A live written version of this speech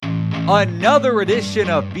Another edition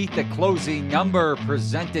of Beat the Closing Number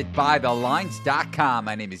presented by TheLines.com.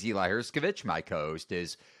 My name is Eli Herskovich. My co-host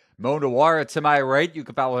is Mo Noir. To my right, you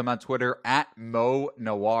can follow him on Twitter at Mo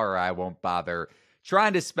Noir. I won't bother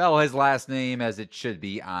trying to spell his last name as it should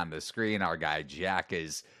be on the screen. Our guy Jack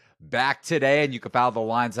is back today, and you can follow The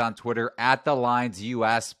Lines on Twitter at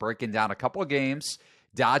TheLinesUS, breaking down a couple of games.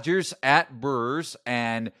 Dodgers at Brewers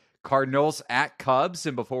and Cardinals at Cubs.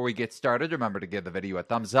 And before we get started, remember to give the video a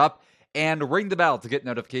thumbs up and ring the bell to get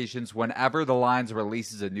notifications whenever The Lines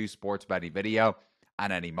releases a new sports betting video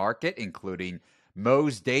on any market, including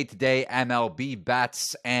Mo's day-to-day MLB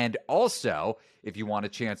bets. And also, if you want a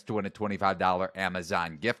chance to win a $25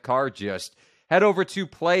 Amazon gift card, just head over to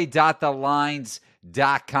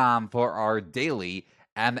play.thelines.com for our daily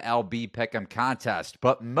MLB Pick'em contest.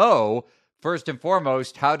 But Mo, first and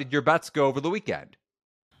foremost, how did your bets go over the weekend?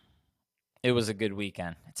 It was a good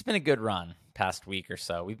weekend. It's been a good run past week or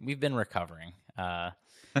so. We've been recovering. A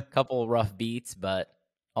couple rough beats, but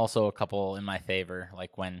also a couple in my favor.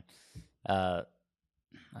 Like when I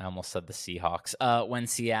almost said the Seahawks. When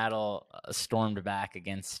Seattle stormed back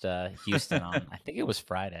against Houston on, I think it was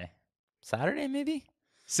Saturday maybe?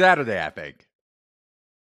 Saturday, I think.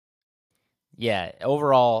 Yeah,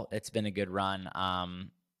 overall, it's been a good run.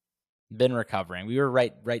 Been recovering. We were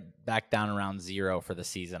right back down around 0 for the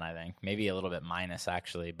season, I think. Maybe a little bit minus,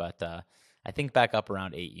 actually. But I think back up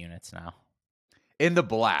around 8 units now. In the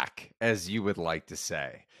black, as you would like to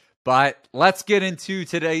say. But let's get into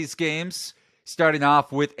today's games. Starting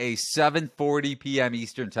off with a 7:40 p.m.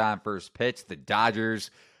 Eastern Time first pitch. The Dodgers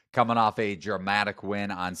coming off a dramatic win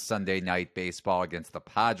on Sunday Night Baseball against the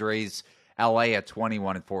Padres. LA at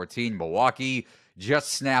 21-14. Milwaukee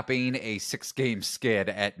just snapping a 6-game skid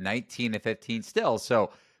at 19-15 still. So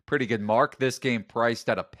pretty good mark. This game priced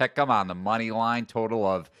at a pick'em on the money line. Total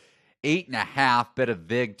of 8.5. Bit of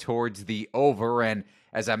vig towards the over. And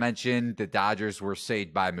as I mentioned, the Dodgers were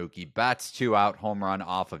saved by Mookie Betts. 2-out home run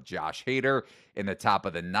off of Josh Hader in the top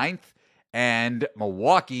of the 9th. And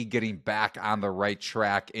Milwaukee getting back on the right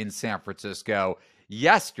track in San Francisco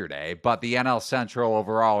yesterday. But the NL Central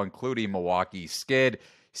overall, including Milwaukee, skid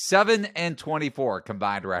 7-24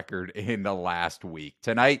 combined record in the last week.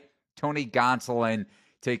 Tonight, Tony Gonsolin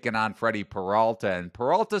taking on Freddie Peralta. And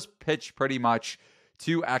Peralta's pitched pretty much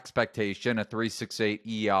to expectation, a 3.68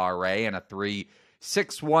 ERA and a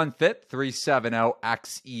 3.61 FIP, 3.70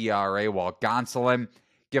 xERA, while Gonsolin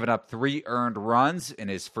giving up 3 earned runs in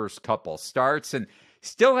his first couple starts and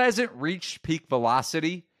still hasn't reached peak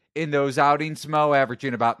velocity in those outings, Mo,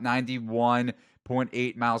 averaging about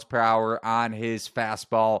 91.8 miles per hour on his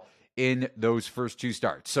fastball in those first 2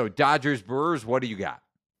 starts. So Dodgers, Brewers, what do you got?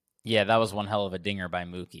 Yeah, that was one hell of a dinger by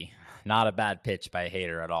Mookie. Not a bad pitch by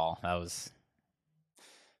Hader at all. That was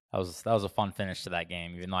a fun finish to that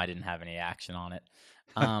game, even though I didn't have any action on it.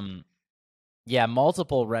 Yeah,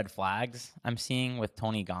 multiple red flags I'm seeing with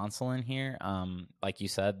Tony Gonsolin here. Like you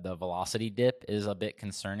said, the velocity dip is a bit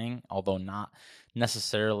concerning, although not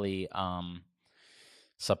necessarily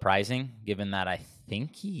surprising, given that I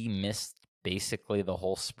think he missed basically the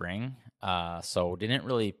whole spring. So didn't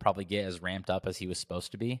really probably get as ramped up as he was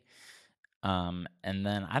supposed to be. And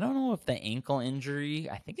then I don't know if the ankle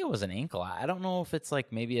injury, I think it was an ankle. I don't know if it's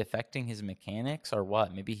like maybe affecting his mechanics or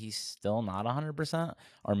what. Maybe he's still not 100%,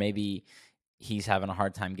 or maybe he's having a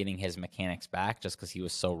hard time getting his mechanics back just because he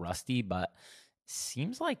was so rusty. But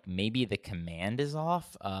seems like maybe the command is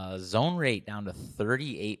off. Zone rate down to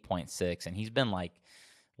 38.6, and he's been like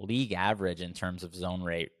league average in terms of zone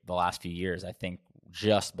rate the last few years. I think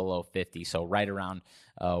just below 50, so right around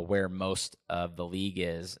where most of the league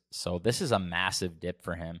is. So this is a massive dip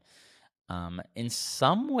for him. In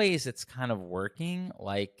some ways, it's kind of working.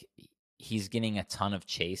 Like he's getting a ton of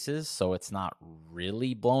chases, so it's not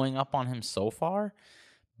really blowing up on him so far.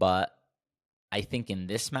 But I think in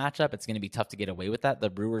this matchup, it's going to be tough to get away with that. The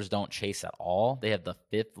Brewers don't chase at all. They have the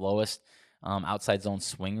 5th lowest outside zone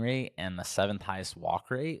swing rate and the 7th highest walk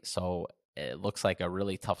rate. So it looks like a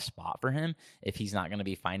really tough spot for him if he's not going to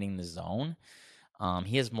be finding the zone.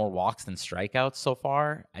 He has more walks than strikeouts so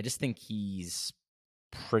far. I just think he's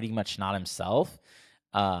pretty much not himself.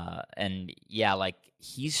 And yeah, like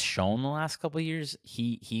he's shown the last couple of years,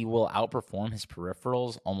 he will outperform his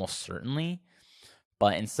peripherals almost certainly.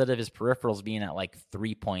 But instead of his peripherals being at like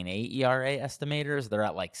 3.8 ERA estimators, they're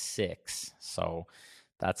at like 6. So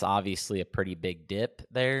that's obviously a pretty big dip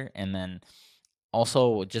there. And then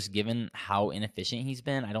also, just given how inefficient he's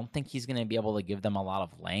been, I don't think he's going to be able to give them a lot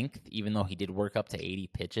of length, even though he did work up to 80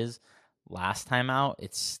 pitches last time out.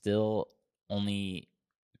 It's still only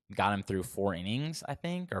got him through 4 innings, I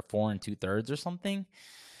think, or 4 2/3 or something.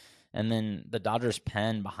 And then the Dodgers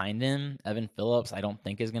pen behind him, Evan Phillips, I don't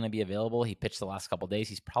think is going to be available. He pitched the last couple of days.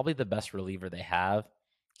 He's probably the best reliever they have.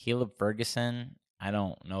 Caleb Ferguson, I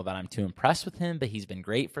don't know that I'm too impressed with him, but he's been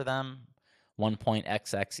great for them.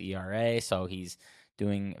 1.XX ERA, so he's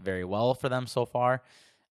doing very well for them so far.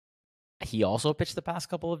 He also pitched the past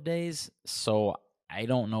couple of days, so I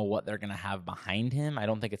don't know what they're going to have behind him. I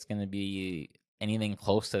don't think it's going to be anything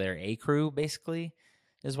close to their A crew, basically,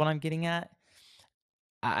 is what I'm getting at.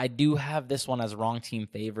 I do have this one as wrong team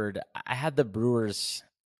favored. I had the Brewers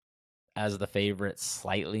as the favorite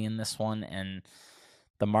slightly in this one, and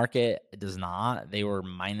the market does not. They were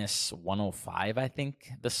minus 105, I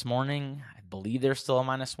think, this morning. I believe they're still a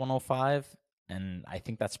minus 105, and I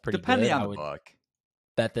think that's pretty Depending good. on the book.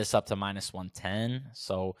 Bet this up to minus 110,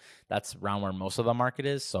 so that's around where most of the market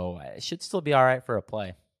is, so it should still be all right for a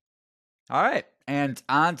play. All right, and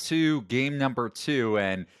on to game number 2,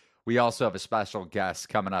 and we also have a special guest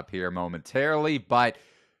coming up here momentarily, but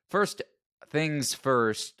first things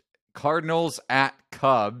first, Cardinals at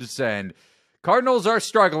Cubs, and Cardinals are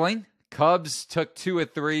struggling. Cubs took 2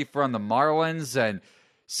 of 3 from the Marlins, and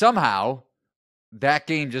somehow that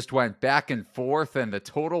game just went back and forth, and the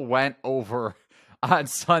total went over on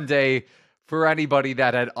Sunday for anybody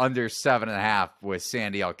that had under 7.5 with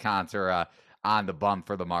Sandy Alcantara on the bump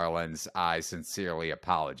for the Marlins. I sincerely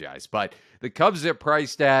apologize. But the Cubs are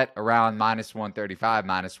priced at around minus 135,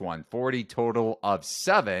 minus 140, total of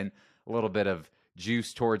 7. A little bit of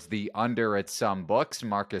juice towards the under at some books.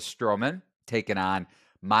 Marcus Stroman taking on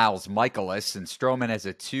Miles Michaelis, and Stroman has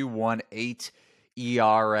a 2.18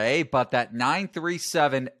 ERA, but that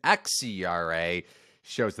 9.37 xERA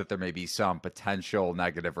shows that there may be some potential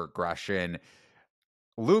negative regression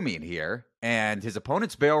looming here, and his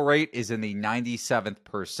opponent's barrel rate is in the 97th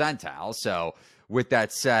percentile. So with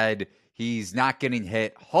that said, he's not getting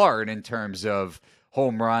hit hard in terms of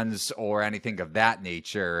home runs or anything of that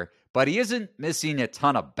nature, but he isn't missing a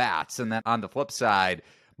ton of bats. And then on the flip side,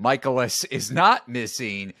 Michaelis is not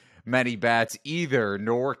missing many bats either,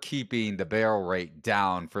 nor keeping the barrel rate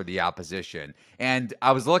down for the opposition. And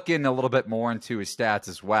I was looking a little bit more into his stats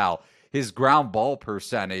as well. His ground ball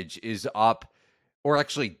percentage is up, or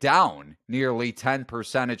actually down, nearly 10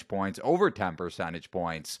 percentage points, over 10 percentage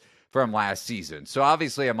points from last season. So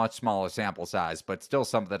obviously a much smaller sample size, but still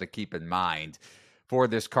something to keep in mind for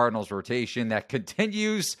this Cardinals rotation that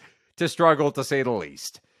continues to struggle, to say the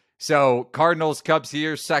least. So Cardinals, Cubs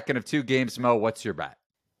here, second of 2 games. Mo, what's your bet?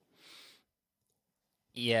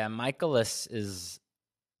 Yeah, Michaelis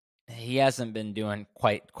he hasn't been doing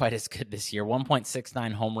quite as good this year.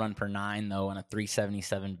 1.69 home run per 9, though, and a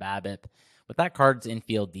 377 BABIP. With that Cards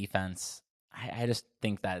infield defense, I just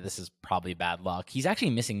think that this is probably bad luck. He's actually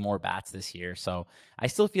missing more bats this year, so I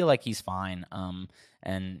still feel like he's fine.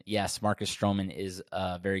 And yes, Marcus Stroman is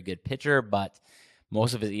a very good pitcher, but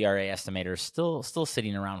most of his ERA estimator is still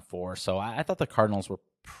sitting around 4. So I thought the Cardinals were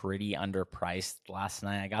pretty underpriced last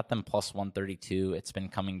night. I got them plus 132. It's been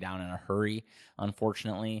coming down in a hurry,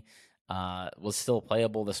 unfortunately. Was still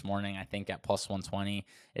playable this morning, I think, at plus 120.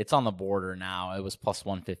 It's on the border now. It was plus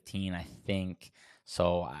 115, I think.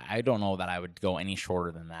 So I don't know that I would go any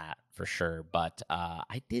shorter than that for sure. But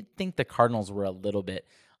I did think the Cardinals were a little bit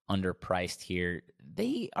underpriced here.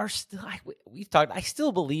 They are still, I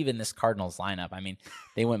still believe in this Cardinals lineup. I mean,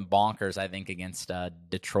 they went bonkers, I think, against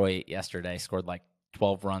Detroit yesterday, scored like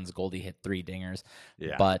 12 runs. Goldie hit 3 dingers.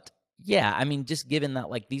 Yeah. But yeah, I mean, just given that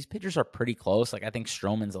like these pitchers are pretty close, like I think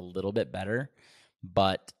Stroman's a little bit better,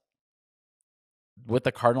 but with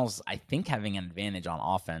the Cardinals, I think having an advantage on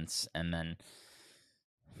offense, and then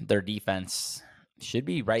their defense should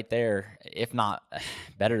be right there, if not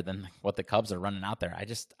better than what the Cubs are running out there.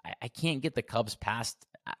 I can't get the Cubs past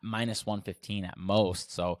minus 115 at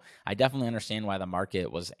most. So I definitely understand why the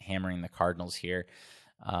market was hammering the Cardinals here.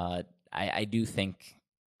 I do think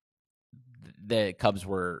the Cubs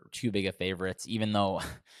were too big of favorites, even though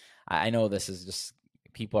I know this is just,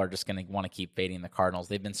 people are just going to want to keep fading the Cardinals.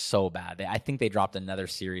 They've been so bad. I think they dropped another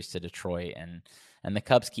series to Detroit, and the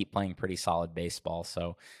Cubs keep playing pretty solid baseball.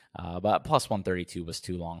 So, but plus 132 was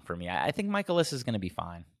too long for me. I think Michaelis is going to be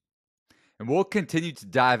fine. And we'll continue to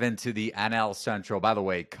dive into the NL Central. By the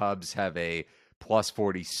way, Cubs have a plus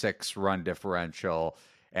 46 run differential,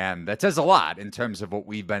 and that says a lot in terms of what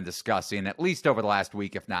we've been discussing, at least over the last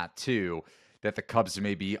week, if not 2, that the Cubs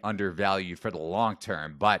may be undervalued for the long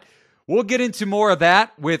term. But we'll get into more of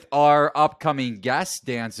that with our upcoming guest,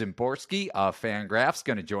 Dan Szymborski of Fangraphs,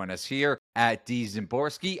 going to join us here at D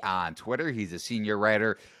Szymborski on Twitter. He's a senior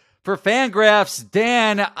writer for Fangraphs.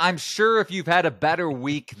 Dan, I'm sure if you've had a better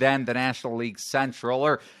week than the National League Central,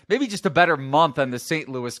 or maybe just a better month on the St.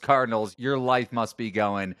 Louis Cardinals, your life must be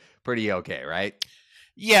going pretty okay, right?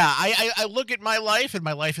 Yeah, I look at my life, and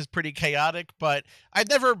my life is pretty chaotic, but I've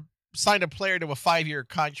never signed a player to a 5-year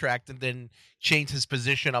contract and then changed his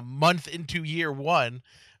position a month into year one.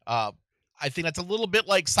 Uh, I think that's a little bit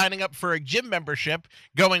like signing up for a gym membership,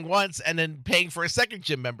 going once, and then paying for a second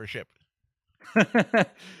gym membership.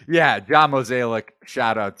 Yeah, John Mozeliak,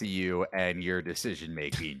 shout out to you and your decision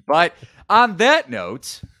making. But on that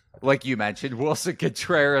note, like you mentioned, Wilson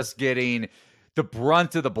Contreras getting the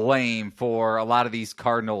brunt of the blame for a lot of these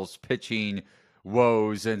Cardinals pitching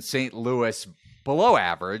woes, and St. Louis below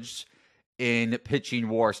average in pitching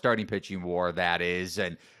war, starting pitching war, that is.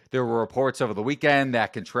 And there were reports over the weekend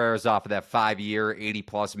that Contreras, off of that 5-year,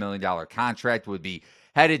 $80+ million contract, would be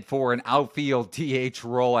headed for an outfield DH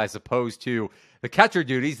role as opposed to the catcher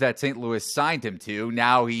duties that St. Louis signed him to.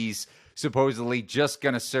 Now he's supposedly just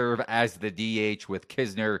going to serve as the DH, with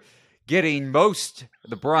Kisner getting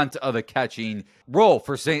the brunt of the catching role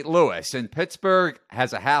for St. Louis. And Pittsburgh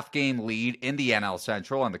has a half-game lead in the NL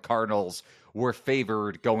Central, and the Cardinals were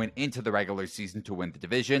favored going into the regular season to win the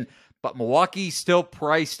division. But Milwaukee's still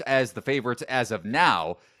priced as the favorites as of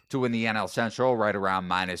now to win the NL Central, right around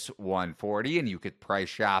 -140. And you could price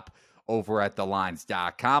shop over at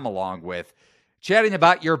thelines.com, along with chatting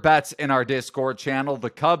about your bets in our Discord channel. The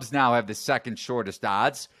Cubs now have the second shortest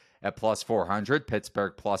odds at +400,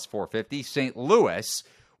 Pittsburgh +450. St. Louis,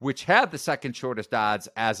 which had the second shortest odds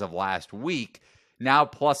as of last week, now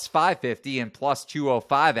 +550 and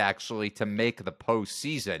 +205 actually to make the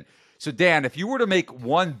postseason. So Dan, if you were to make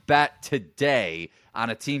one bet today on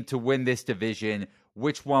a team to win this division,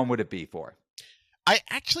 which one would it be for? I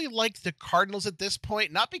actually like the Cardinals at this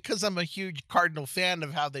point, not because I'm a huge Cardinal fan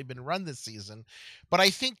of how they've been run this season, but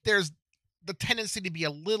I think there's the tendency to be a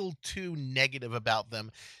little too negative about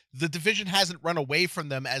them. The division hasn't run away from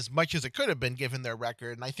them as much as it could have been given their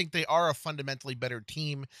record, and I think they are a fundamentally better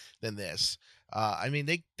team than this. I mean,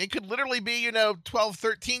 they could literally be, 12,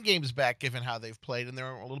 13 games back given how they've played, and they're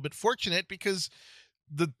a little bit fortunate because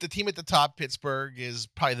the team at the top, Pittsburgh, is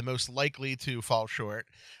probably the most likely to fall short.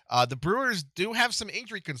 The Brewers do have some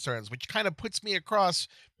injury concerns, which kind of puts me across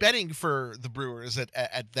betting for the Brewers at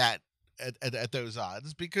those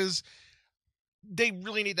odds, because they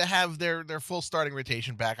really need to have their full starting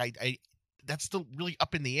rotation back. That's still really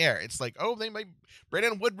up in the air. It's like,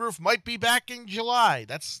 Brandon Woodruff might be back in July.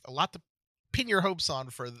 That's a lot to pin your hopes on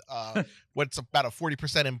for what's about a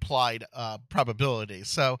 40% implied probability.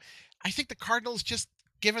 So I think the Cardinals, just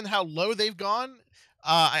given how low they've gone,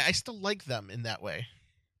 I still like them in that way.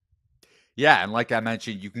 Yeah, and like I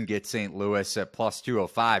mentioned, you can get St. Louis at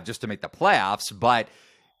 +205 just to make the playoffs, but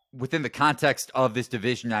within the context of this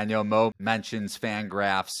division, I know Mo mentions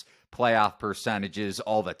Fangraphs playoff percentages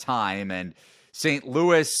all the time, and St.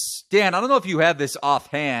 Louis, Dan, I don't know if you have this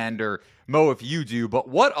offhand, or Mo, if you do, but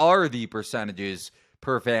what are the percentages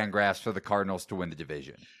per Fangraphs for the Cardinals to win the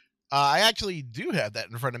division? I actually do have that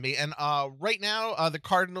in front of me, and right now the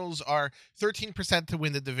Cardinals are 13% to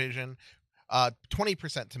win the division,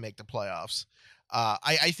 20% to make the playoffs.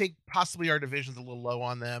 I think possibly our division's a little low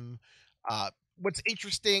on them. What's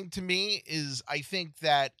interesting to me is I think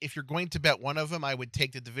that if you're going to bet one of them, I would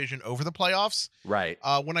take the division over the playoffs. Right.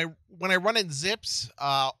 When I run in zips,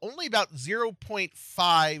 only about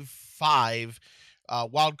 0.55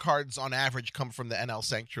 wild cards on average come from the NL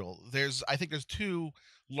Central. I think there's too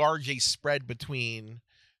large a spread between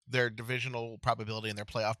their divisional probability and their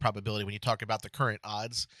playoff probability when you talk about the current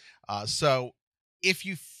odds. So if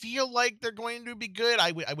you feel like they're going to be good,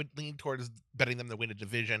 I would lean towards betting them to win a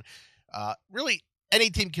division. Really, any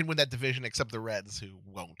team can win that division except the Reds, who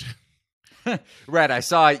won't. Red, I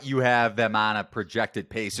saw you have them on a projected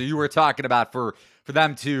pace. So you were talking about for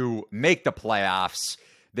them to make the playoffs,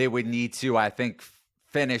 they would need to, I think,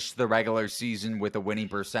 finish the regular season with a winning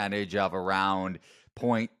percentage of around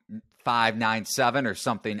 .597 or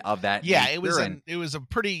something of that. Yeah, it was a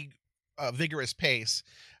pretty vigorous pace.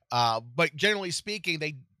 But generally speaking,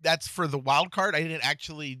 that's for the wild card. I didn't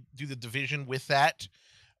actually do the division with that.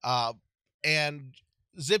 And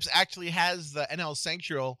Zips actually has the NL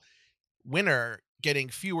Central winner getting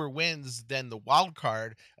fewer wins than the wild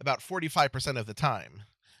card about 45% of the time,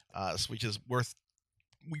 which is worth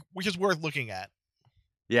looking at.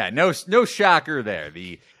 Yeah, no shocker there.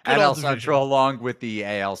 The Good NL old division. Central, along with the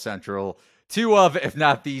AL Central, two of, if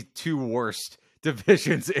not the two worst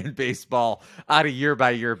divisions in baseball on a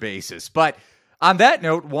year-by-year basis. But on that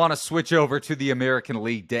note, want to switch over to the American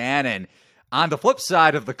League, Dan, and on the flip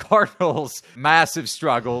side of the Cardinals' massive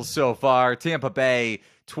struggles so far, Tampa Bay,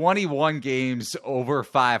 21 games over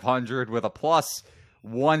 500 with a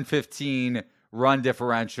 +115 run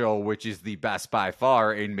differential, which is the best by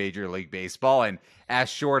far in Major League Baseball, and as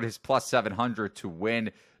short as plus 700 to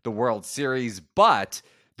win the World Series. But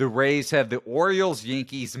the Rays have the Orioles,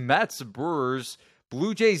 Yankees, Mets, Brewers,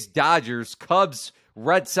 Blue Jays, Dodgers, Cubs,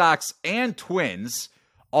 Red Sox, and Twins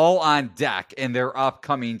all on deck in their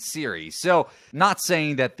upcoming series. So not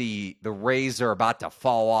saying that the Rays are about to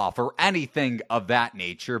fall off or anything of that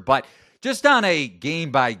nature, but just on a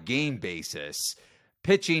game-by-game basis,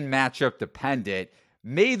 pitching matchup dependent,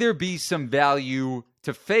 may there be some value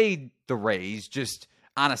to fade the Rays just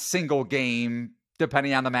on a single game,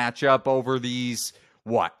 depending on the matchup over these,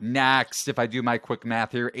 next, if I do my quick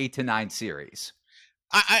math here, 8 to 9 series?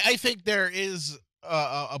 I think there is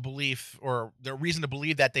a belief, or the reason to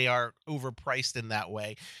believe, that they are overpriced in that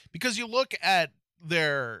way, because you look at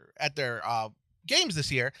their games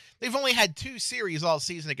this year. They've only had 2 series all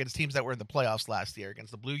season against teams that were in the playoffs last year,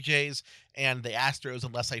 against the Blue Jays and the Astros,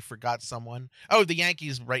 unless I forgot someone. Oh, the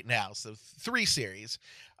Yankees right now. So 3 series.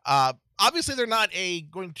 Obviously, they're not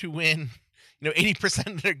going to win 80%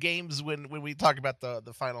 of their games when we talk about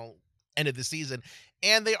the final end of the season.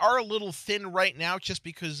 And they are a little thin right now just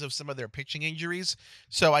because of some of their pitching injuries.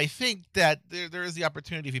 So I think that there is the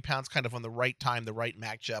opportunity, if he pounds kind of on the right time, the right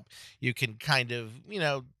matchup, you can kind of,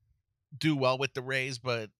 do well with the Rays.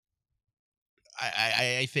 But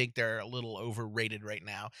I think they're a little overrated right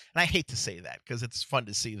now. And I hate to say that because it's fun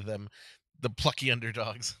to see them, the plucky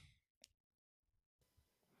underdogs.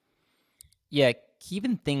 Yeah,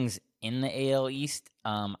 keeping things in the AL East,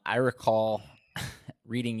 I recall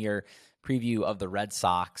reading your preview of the Red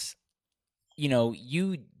Sox.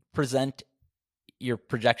 You present your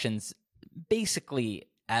projections basically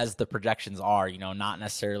as the projections are, not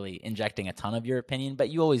necessarily injecting a ton of your opinion, but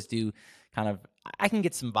you always do kind of, I can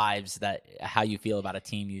get some vibes that how you feel about a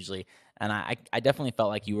team usually. And I definitely felt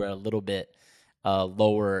like you were a little bit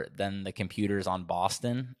lower than the computers on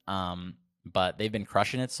Boston. But they've been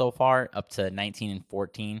crushing it so far, up to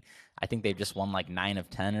 19-14. I think they've just won like 9 of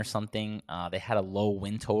 10 or something. They had a low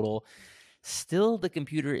win total. Still, the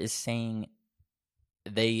computer is saying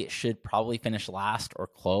they should probably finish last or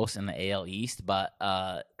close in the AL East. But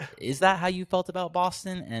is that how you felt about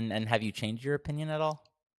Boston? And have you changed your opinion at all?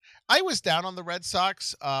 I was down on the Red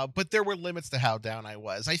Sox, but there were limits to how down I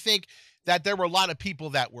was. I think that there were a lot of people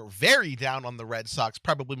that were very down on the Red Sox,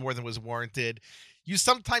 probably more than was warranted. You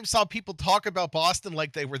sometimes saw people talk about Boston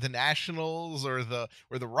like they were the Nationals or the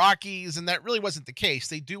Rockies, and that really wasn't the case.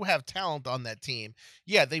 They do have talent on that team.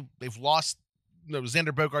 Yeah, they've lost. Xander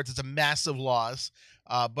Bogaerts is a massive loss,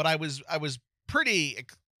 but I was pretty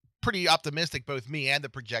optimistic, both me and the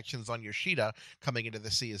projections on Yoshida coming into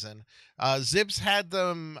the season. Zips had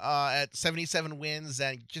them at 77 wins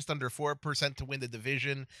and just under 4% to win the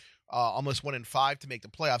division. Almost 1-5 to make the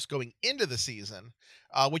playoffs going into the season,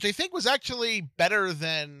 which I think was actually better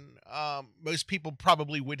than most people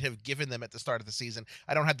probably would have given them at the start of the season.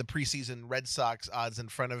 I don't have the preseason Red Sox odds in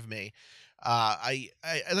front of me.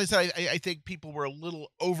 As I said, I think people were a little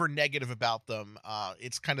over negative about them.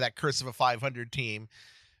 It's kind of that curse of a 500 team,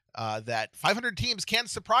 that 500 teams can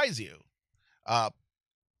surprise you.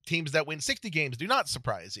 Teams that win 60 games do not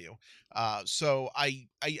surprise you. So I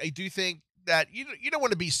do think that you don't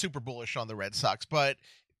want to be super bullish on the Red Sox, but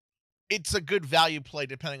it's a good value play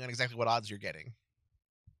depending on exactly what odds you're getting.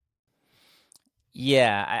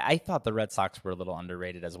 Yeah, I thought the Red Sox were a little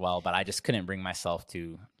underrated as well, but I just couldn't bring myself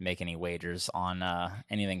to make any wagers on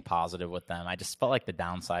anything positive with them. I just felt like the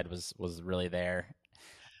downside was really there.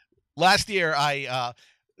 Last year,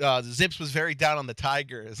 Zips was very down on the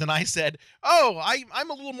Tigers, and I said, I'm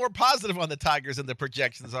a little more positive on the Tigers than the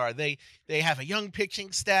projections are. They have a young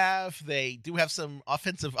pitching staff. They do have some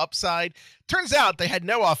offensive upside. Turns out they had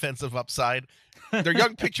no offensive upside. Their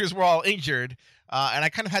young pitchers were all injured, and I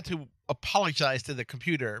kind of had to apologize to the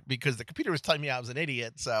computer because the computer was telling me I was an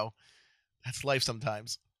idiot, so that's life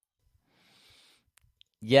sometimes.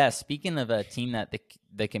 Yeah, speaking of a team that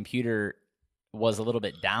the computer was a little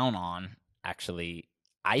bit down on, actually,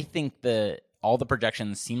 I think all the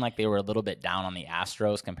projections seem like they were a little bit down on the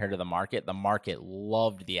Astros compared to the market. The market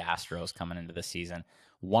loved the Astros coming into the season.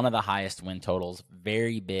 One of the highest win totals,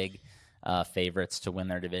 very big favorites to win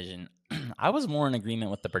their division. I was more in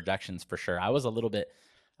agreement with the projections for sure. I was a little bit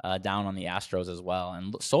down on the Astros as well.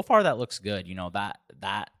 And so far that looks good.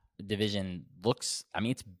 That division looks,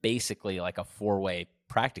 it's basically like a 4-way,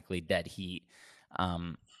 practically dead heat.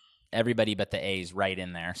 Everybody but the A's right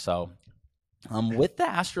in there. So with the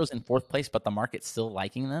Astros in 4th place, but the market still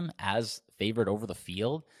liking them as favored over the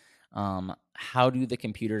field, how do the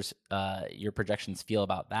computers, your projections, feel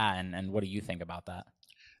about that, and what do you think about that?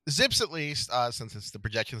 Zips, at least, since it's the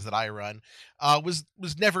projections that I run, was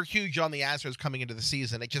never huge on the Astros coming into the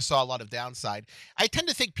season. It just saw a lot of downside. I tend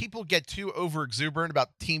to think people get too over exuberant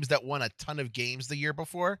about teams that won a ton of games the year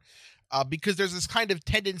before, because there's this kind of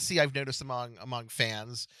tendency I've noticed among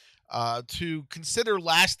fans to consider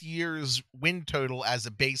last year's win total as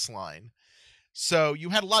a baseline. So you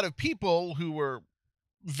had a lot of people who were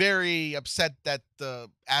very upset that the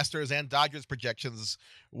Astros and Dodgers projections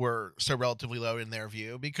were so relatively low in their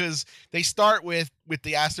view, because they start with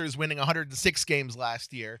the Astros winning 106 games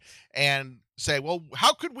last year and say, well,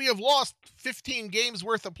 how could we have lost 15 games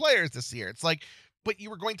worth of players this year? It's like, but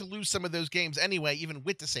you were going to lose some of those games anyway, even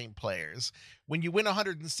with the same players. When you win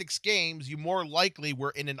 106 games, you more likely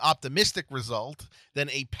were in an optimistic result than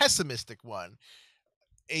a pessimistic one.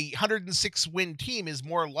 A 106 win team is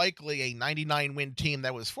more likely a 99 win team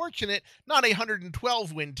that was fortunate, not a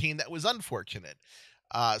 112 win team that was unfortunate.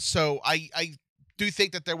 So I do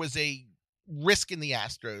think that there was a risk in the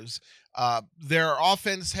Astros. Their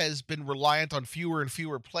offense has been reliant on fewer and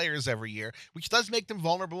fewer players every year, which does make them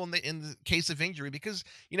vulnerable in the case of injury, because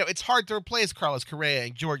it's hard to replace Carlos Correa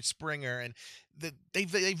and George Springer, and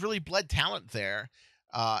they've really bled talent there.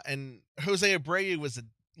 And Jose Abreu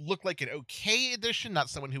looked like an okay addition, not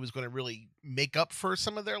someone who was going to really make up for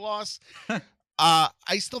some of their loss.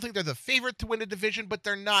 I still think they're the favorite to win a division, but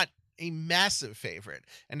they're not a massive favorite.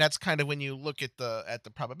 And that's kind of when you look at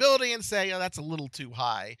the probability and say, oh, that's a little too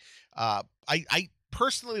high. I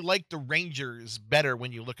personally like the Rangers better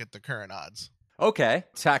when you look at the current odds. Okay.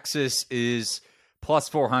 Texas is plus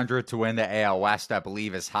 400 to win the AL West, I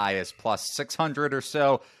believe, as high as plus 600 or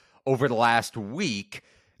so over the last week.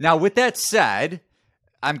 Now, with that said,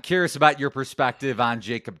 I'm curious about your perspective on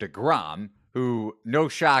Jacob deGrom, who, no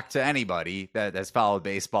shock to anybody that has followed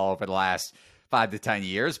baseball over the last 5 to 10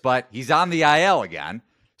 years, but he's on the IL again.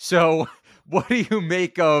 So what do you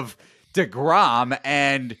make of deGrom?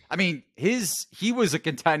 And, I mean, he was a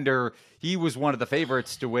contender. He was one of the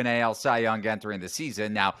favorites to win AL Cy Young entering the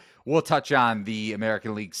season. Now, we'll touch on the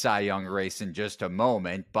American League Cy Young race in just a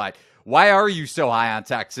moment, but why are you so high on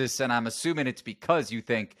Texas? And I'm assuming it's because you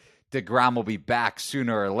think deGrom will be back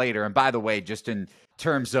sooner or later. And by the way, just in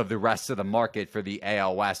terms of the rest of the market for the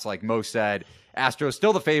AL West, like Mo said, Astros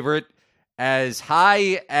still the favorite, as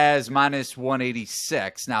high as minus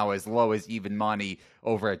 186, now as low as even money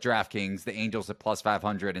over at DraftKings. The Angels at plus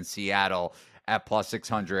 500 and Seattle at plus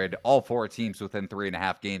 600. All four teams within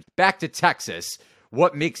 3.5 games. Back to Texas.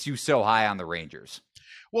 What makes you so high on the Rangers?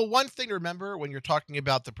 Well, one thing to remember when you're talking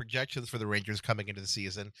about the projections for the Rangers coming into the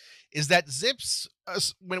season is that Zips,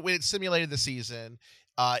 when it simulated the season,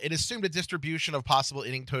 it assumed a distribution of possible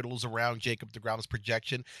inning totals around Jacob deGrom's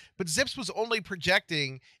projection, but Zips was only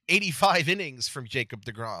projecting 85 innings from Jacob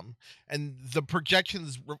deGrom, and the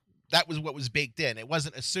projections, that was what was baked in. It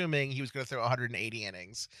wasn't assuming he was going to throw 180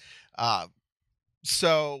 innings.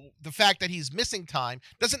 So the fact that he's missing time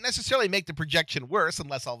doesn't necessarily make the projection worse,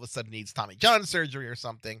 unless all of a sudden he needs Tommy John surgery or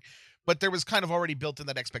something. But there was kind of already built in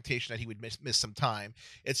that expectation that he would miss some time.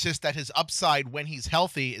 It's just that his upside when he's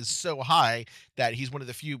healthy is so high that he's one of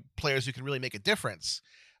the few players who can really make a difference.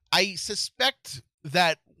 I suspect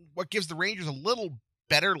that what gives the Rangers a little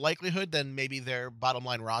better likelihood than maybe their bottom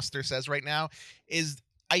line roster says right now is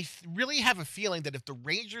I really have a feeling that if the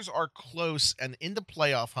Rangers are close and in the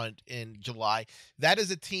playoff hunt in July, that is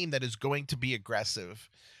a team that is going to be aggressive.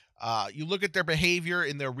 You look at their behavior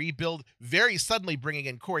in their rebuild, very suddenly bringing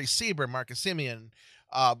in Corey Seager, Marcus Semien,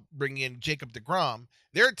 bringing in Jacob deGrom.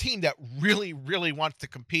 They're a team that really, really wants to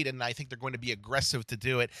compete, and I think they're going to be aggressive to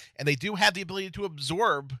do it. And they do have the ability to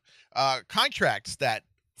absorb contracts that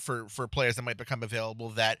for players that might become available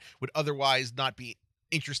that would otherwise not be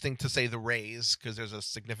interesting to say the Rays, because there's a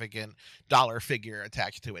significant dollar figure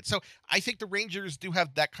attached to it. So I think the Rangers do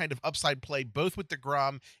have that kind of upside play, both with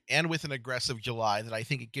deGrom and with an aggressive July, that I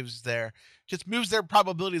think it just moves their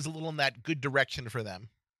probabilities a little in that good direction for them.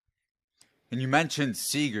 And you mentioned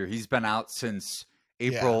Seager. He's been out since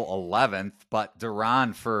April 11th, but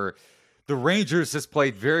Duran for the Rangers has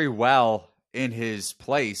played very well in his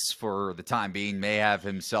place for the time being. May have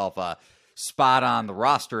himself a spot on the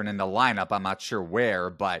roster and in the lineup. I'm not sure where,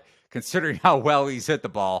 but considering how well he's hit the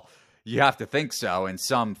ball, you have to think so in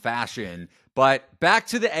some fashion. But back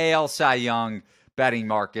to the AL Cy Young betting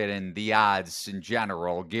market and the odds in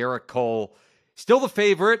general. Garrett Cole, still the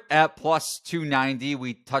favorite at plus 290.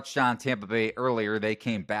 We touched on Tampa Bay earlier. They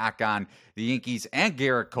came back on the Yankees and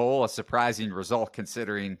Garrett Cole, a surprising result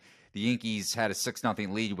considering the Yankees had a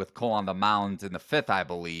 6-0 lead with Cole on the mound in the fifth, I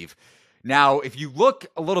believe. Now, if you look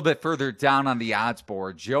a little bit further down on the odds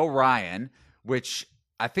board, Joe Ryan, which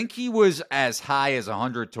I think he was as high as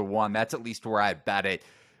 100 to 1. That's at least where I bet it.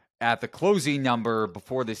 at the closing number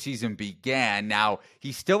before the season began. Now,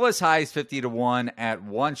 he's still as high as 50-1 at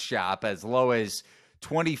one shop, as low as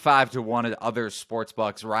 25-1 at other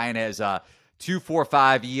sportsbooks. Ryan has a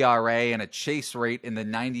 2.45 ERA and a chase rate in the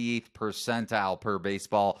 98th percentile per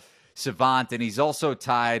Baseball Savant, and he's also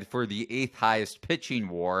tied for the 8th highest pitching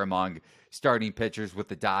WAR among starting pitchers with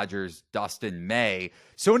the Dodgers, Dustin May.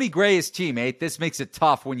 Sonny Gray is teammate. This makes it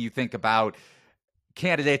tough when you think about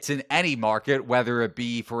candidates in any market, whether it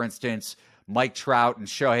be, for instance, Mike Trout and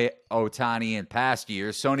Shohei Ohtani in past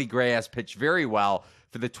years. Sonny Gray has pitched very well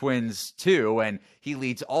for the Twins too, and he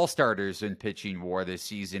leads all starters in pitching WAR this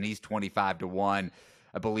season. He's 25-1,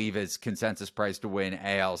 I believe, is consensus price to win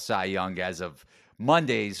AL Cy Young as of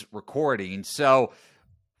Monday's recording. So,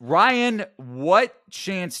 Ryan, what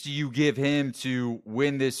chance do you give him to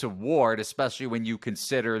win this award, especially when you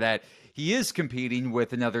consider that he is competing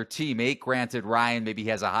with another teammate? Granted, Ryan maybe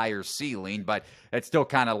has a higher ceiling, but it still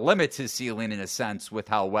kind of limits his ceiling in a sense with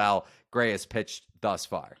how well Gray has pitched thus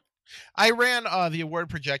far. I ran the award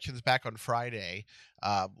projections back on Friday,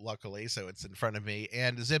 luckily, so it's in front of me.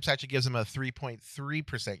 And Zips actually gives him a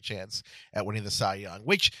 3.3% chance at winning the Cy Young,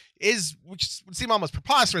 which would seem almost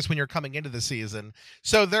preposterous when you're coming into the season.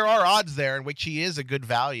 So there are odds there in which he is a good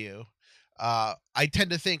value. I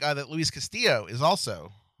tend to think that Luis Castillo is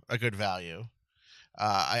also a good value.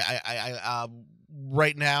 Right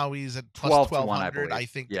now he's at plus 1200. I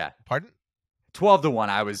think. Yeah. Pardon? 12-1.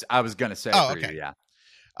 I was gonna say for you. Yeah.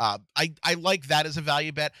 I like that as a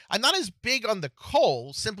value bet. I'm not as big on the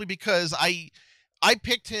Cole simply because I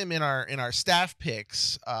picked him in our staff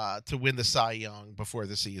picks to win the Cy Young before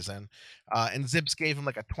the season, and Zips gave him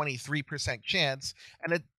like a 23% chance.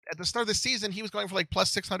 And at the start of the season, he was going for like plus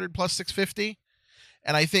 600, plus 650,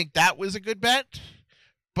 and I think that was a good bet.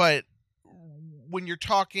 But when you're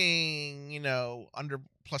talking, under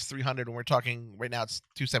plus 300, when we're talking right now, it's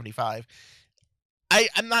 275.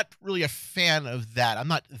 I'm not really a fan of that. I'm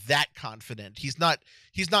not that confident. He's not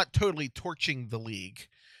totally torching the league,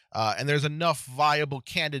 and there's enough viable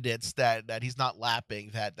candidates that he's not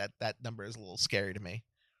lapping. That number is a little scary to me.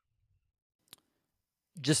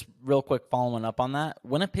 Just real quick, following up on that,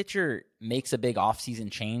 when a pitcher makes a big offseason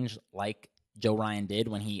change like Joe Ryan did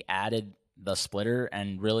when he added the splitter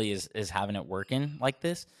and really is having it working like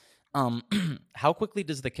this, how quickly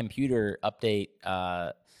does the computer update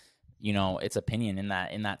its opinion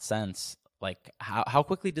in that sense? Like how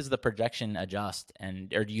quickly does the projection adjust,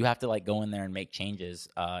 or do you have to like go in there and make changes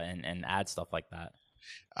and add stuff like that?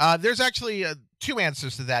 There's actually two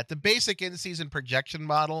answers to that. The basic in-season projection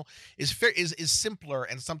model is simpler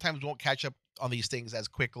and sometimes won't catch up on these things as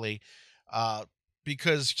quickly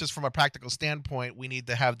because just from a practical standpoint, we need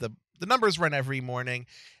to have the numbers run every morning,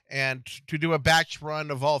 and to do a batch run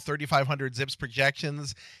of all 3,500 Zips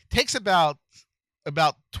projections takes about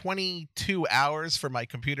 22 hours for my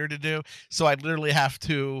computer to do. So I literally have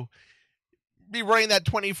to be running that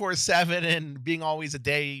 24/7 and being always a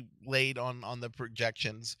day late on the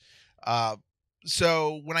projections.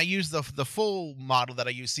 So when I use the full model that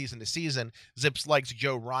I use season to season, Zips likes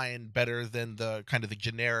Joe Ryan better than the kind of the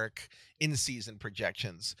generic in-season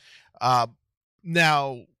projections.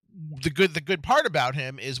 Now, the good part about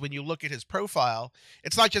him is when you look at his profile,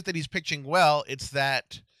 it's not just that he's pitching well, it's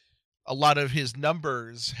that a lot of his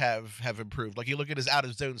numbers have improved. Like you look at his out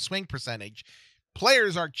of zone swing percentage,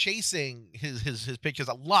 players are chasing his pitches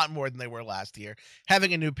a lot more than they were last year.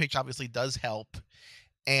 Having a new pitch obviously does help.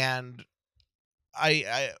 And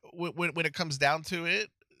when it comes down to it,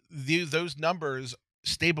 those numbers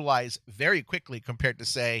stabilize very quickly compared to,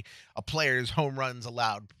 say, a player's home runs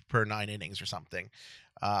allowed per 9 innings or something.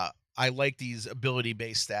 I like these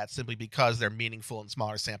ability-based stats simply because they're meaningful in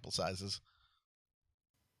smaller sample sizes.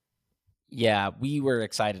 Yeah, we were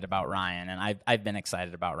excited about Ryan, and I've been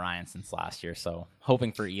excited about Ryan since last year. So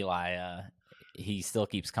hoping for Eli, he still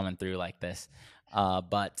keeps coming through like this.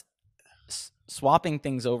 But swapping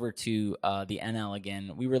things over to the NL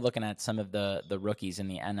again, we were looking at some of the rookies in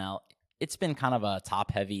the NL. It's been kind of a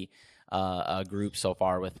top-heavy group so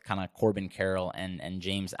far with kind of Corbin Carroll and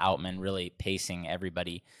James Outman really pacing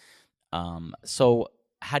everybody. So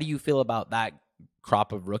how do you feel about that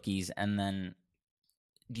crop of rookies? And then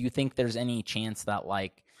do you think there's any chance that,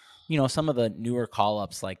 like, some of the newer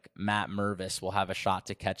call-ups like Matt Mervis will have a shot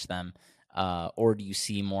to catch them? Or do you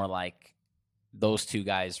see more like those two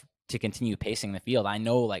guys to continue pacing the field? I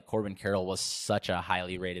know like Corbin Carroll was such a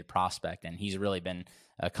highly rated prospect, and he's really been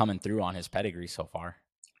coming through on his pedigree so far.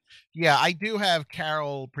 Yeah, I do have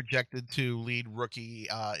Carroll projected to lead rookie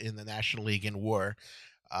in the National League in WAR.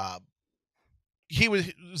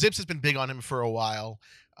 Zips has been big on him for a while.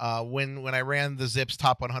 When I ran the Zips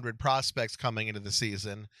top 100 prospects coming into the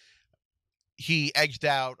season, he edged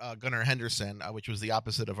out Gunnar Henderson, which was the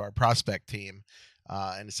opposite of our prospect team.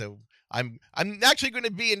 And so I'm actually going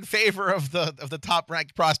to be in favor of the top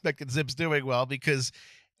ranked prospect and Zips doing well, because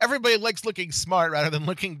everybody likes looking smart rather than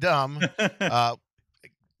looking dumb.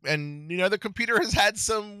 And the computer has had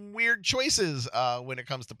some weird choices when it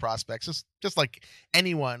comes to prospects, just like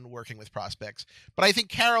anyone working with prospects. But I think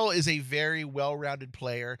Carroll is a very well-rounded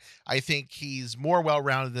player. I think he's more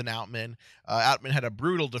well-rounded than Outman. Outman had a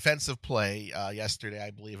brutal defensive play yesterday, I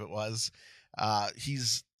believe it was.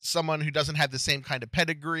 He's someone who doesn't have the same kind of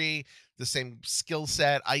pedigree, the same skill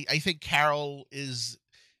set. I think Carroll is,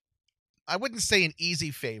 I wouldn't say an easy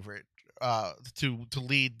favorite to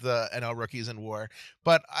lead the NL rookies in WAR,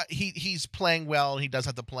 but he's playing well. He does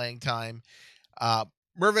have the playing time.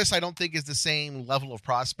 Mervis, I don't think, is the same level of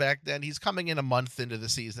prospect, and he's coming in a month into the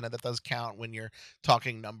season, and that does count when you're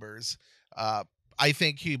talking numbers. I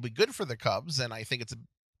think he'd be good for the Cubs, and I think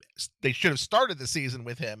they should have started the season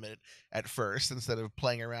with him at first instead of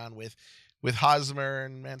playing around with Hosmer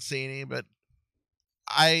and Mancini. But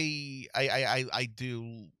I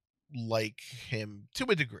do like him to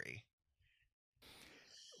a degree.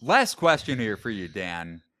 Last question here for you,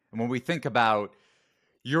 Dan. And when we think about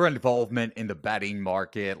your involvement in the betting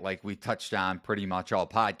market, like we touched on pretty much all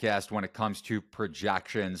podcast when it comes to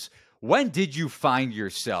projections, when did you find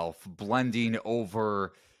yourself blending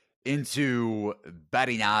over into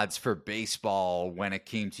betting odds for baseball when it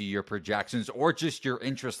came to your projections, or just your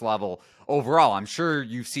interest level overall? I'm sure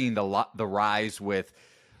you've seen the rise with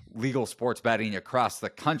legal sports betting across the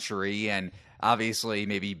country, and obviously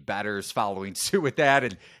maybe bettors following suit with that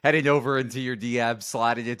and heading over into your DMs,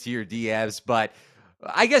 sliding into your DMs. But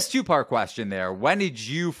I guess two-part question there. When did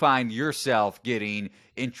you find yourself getting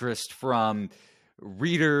interest from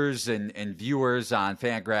readers and viewers on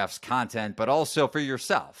Fangraphs content, but also for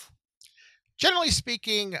yourself? Generally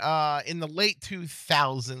speaking, in the late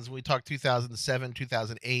 2000s, when we talk 2007,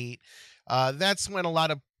 2008, that's when a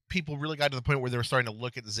lot of people really got to the point where they were starting to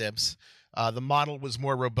look at Zips. The model was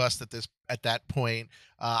more robust at that point.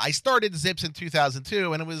 I started Zips in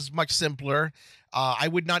 2002, and it was much simpler. I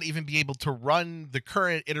would not even be able to run the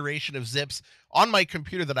current iteration of Zips on my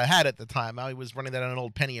computer that I had at the time. I was running that on an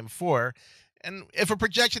old Pentium 4. And if a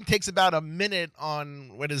projection takes about a minute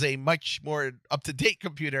on what is a much more up-to-date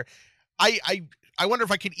computer, I wonder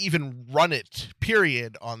if I could even run it,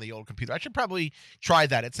 period, on the old computer. I should probably try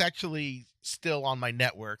that. It's actually still on my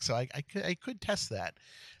network, so I could test that.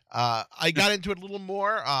 I got into it a little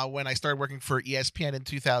more when I started working for ESPN in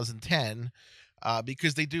 2010,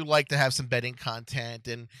 because they do like to have some betting content.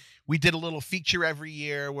 And we did a little feature every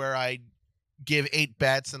year where I'd give 8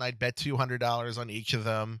 bets, and I'd bet $200 on each of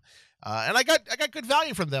them. And I got good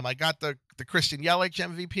value from them. I got the Christian Yelich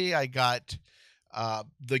MVP. I got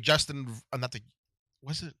the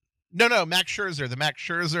Max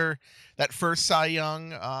Scherzer, that first Cy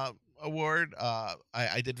Young award.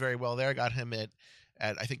 I did very well there. I got him at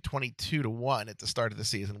I think 22-1 at the start of the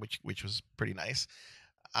season, which was pretty nice.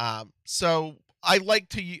 So I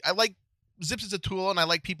like Zips as a tool, and I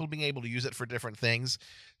like people being able to use it for different things.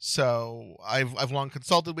 So I've long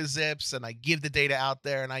consulted with Zips, and I give the data out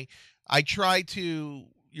there, and I try to.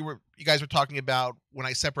 You guys were talking about when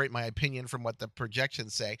I separate my opinion from what the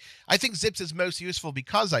projections say. I think Zips is most useful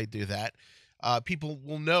because I do that. People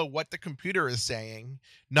will know what the computer is saying,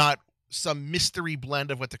 not some mystery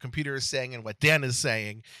blend of what the computer is saying and what Dan is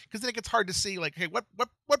saying, because then it gets hard to see, like, hey, what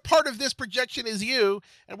part of this projection is you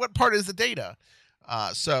and what part is the data?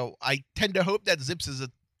 So I tend to hope that Zips is a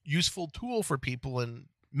useful tool for people in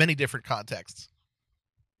many different contexts.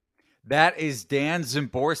 That is Dan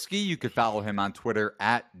Szymborski. You could follow him on Twitter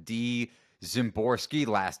at @DZymborski,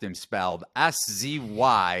 last name spelled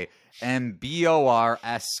SZYMBORSKI.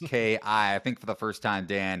 I think for the first time,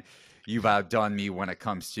 Dan, you've outdone me when it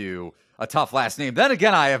comes to a tough last name. Then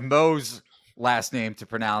again, I have Mo's last name to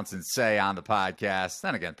pronounce and say on the podcast.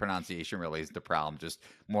 Then again, pronunciation really isn't the problem, just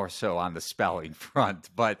more so on the spelling front.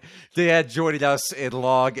 But Dan joining us in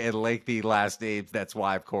long and lengthy last names. That's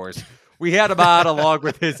why, of course, we had him on along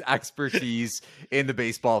with his expertise in the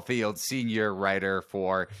baseball field, senior writer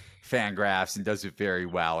for Fangraphs, and does it very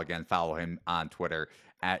well. Again, follow him on Twitter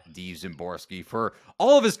at @DZymborski for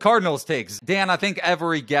all of his Cardinals takes. Dan, I think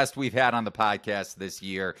every guest we've had on the podcast this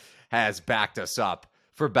year has backed us up,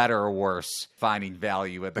 for better or worse, finding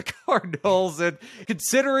value at the Cardinals. And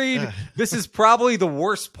considering this is probably the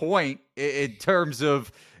worst point in terms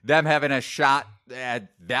of them having a shot at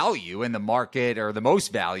value in the market, or the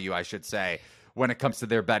most value, I should say, when it comes to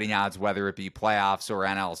their betting odds, whether it be playoffs or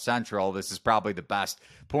NL Central. This is probably the best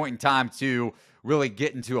point in time to really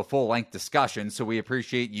get into a full-length discussion. So we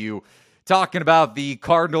appreciate you talking about the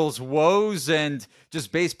Cardinals' woes and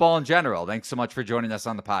just baseball in general. Thanks so much for joining us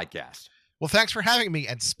on the podcast. Well, thanks for having me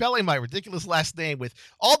and spelling my ridiculous last name with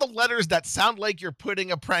all the letters that sound like you're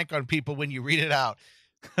putting a prank on people when you read it out.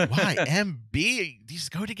 Why, MB? These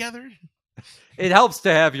go together? It helps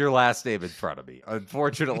to have your last name in front of me.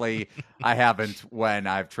 Unfortunately, I haven't when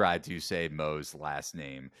I've tried to say Mo's last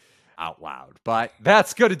name out loud. But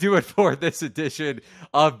that's going to do it for this edition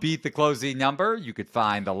of Beat the Closing Number. You could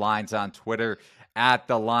find the lines on Twitter at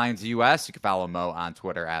The Lines US. You can follow Mo on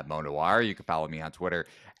Twitter at Mo Noir. You can follow me on Twitter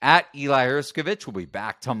at Eli Herskovich. We'll be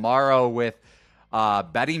back tomorrow with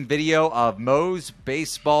betting video of Mo's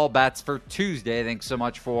baseball bets for Tuesday. Thanks so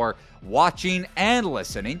much for watching and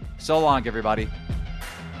listening. So long, everybody.